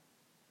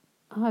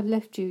I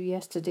left you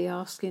yesterday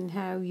asking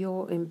how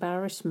your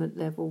embarrassment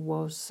level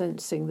was,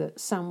 sensing that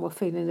some were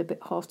feeling a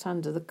bit hot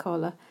under the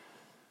collar.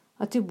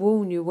 I did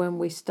warn you when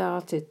we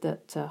started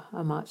that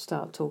I might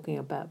start talking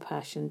about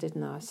passion,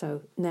 didn't I?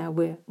 So now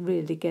we're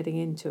really getting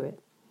into it.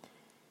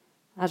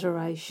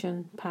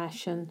 Adoration,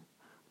 passion,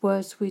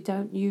 words we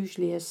don't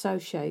usually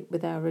associate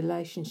with our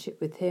relationship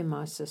with Him,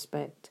 I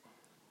suspect.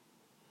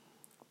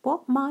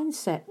 What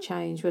mindset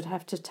change would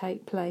have to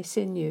take place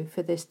in you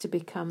for this to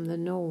become the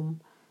norm?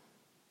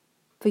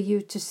 For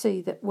you to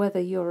see that whether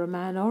you're a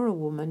man or a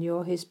woman,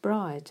 you're His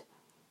bride.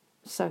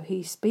 So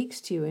He speaks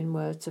to you in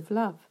words of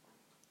love.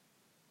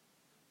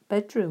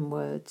 Bedroom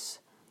words,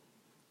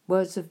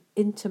 words of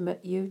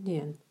intimate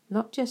union,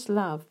 not just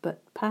love,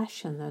 but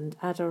passion and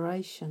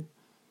adoration.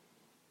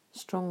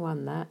 Strong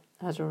one, that,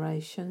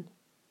 adoration.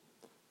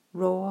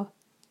 Raw,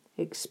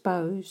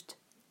 exposed,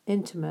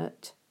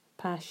 intimate,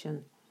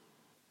 passion.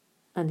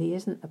 And He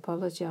isn't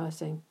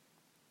apologising.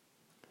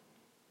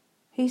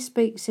 He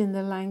speaks in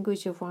the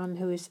language of one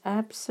who is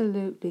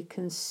absolutely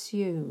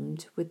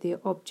consumed with the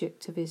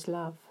object of his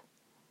love.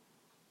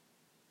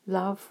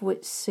 Love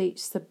which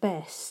seeks the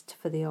best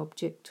for the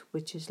object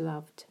which is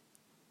loved.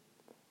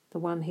 The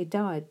one he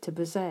died to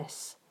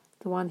possess,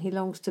 the one he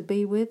longs to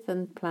be with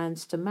and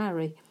plans to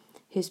marry,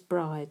 his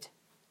bride.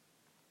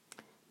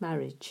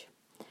 Marriage.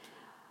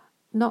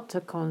 Not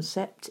a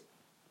concept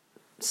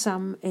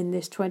some in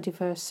this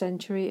 21st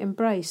century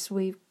embrace.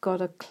 We've got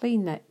a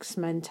Kleenex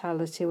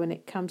mentality when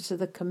it comes to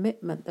the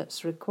commitment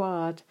that's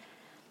required,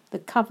 the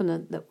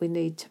covenant that we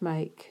need to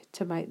make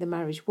the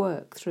marriage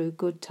work through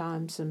good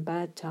times and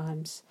bad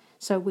times.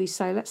 So we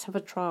say, let's have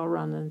a trial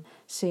run and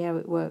see how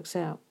it works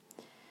out.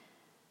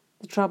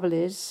 The trouble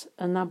is,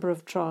 a number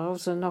of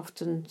trials and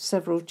often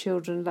several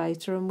children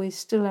later, and we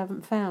still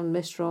haven't found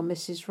Mr. or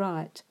Mrs.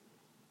 Right.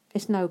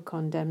 It's no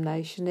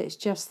condemnation, it's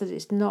just that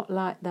it's not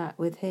like that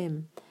with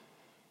Him.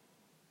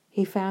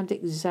 He found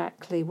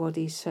exactly what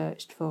He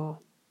searched for.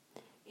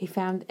 He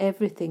found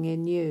everything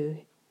in you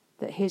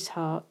that His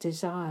heart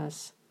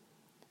desires,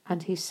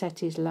 and He set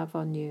His love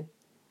on you.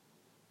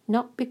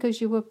 Not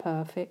because you were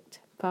perfect,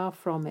 far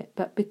from it,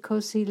 but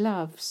because He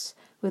loves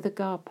with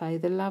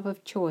agape, the love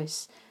of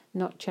choice,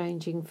 not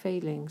changing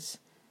feelings.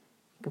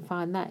 You can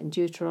find that in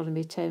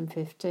Deuteronomy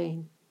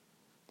 10:15.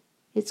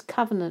 It's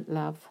covenant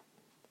love,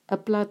 a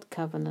blood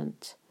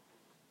covenant.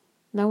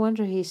 No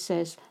wonder He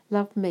says,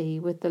 love me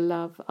with the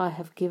love I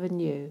have given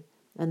you,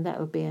 and that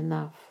will be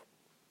enough.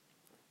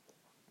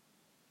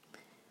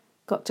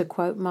 Got to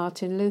quote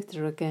Martin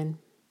Luther again.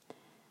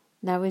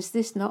 Now is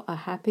this not a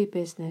happy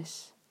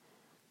business?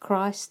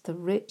 Christ, the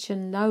rich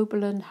and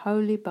noble and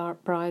holy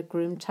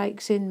bridegroom,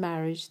 takes in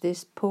marriage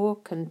this poor,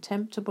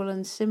 contemptible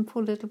and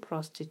sinful little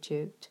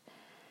prostitute,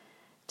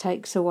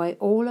 takes away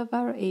all of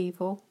her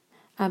evil,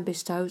 and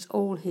bestows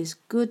all His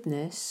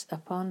goodness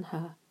upon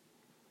her.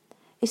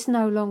 It's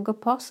no longer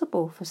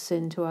possible for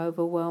sin to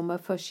overwhelm her,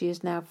 for she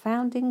is now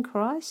found in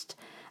Christ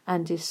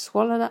and is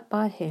swallowed up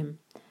by Him,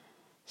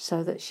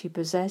 so that she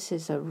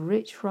possesses a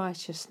rich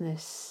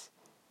righteousness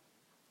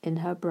in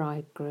her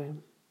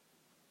bridegroom.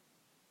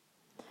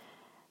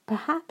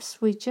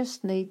 Perhaps we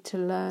just need to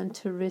learn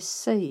to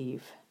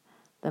receive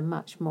the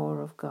much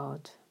more of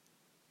God.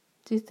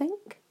 Do you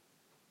think?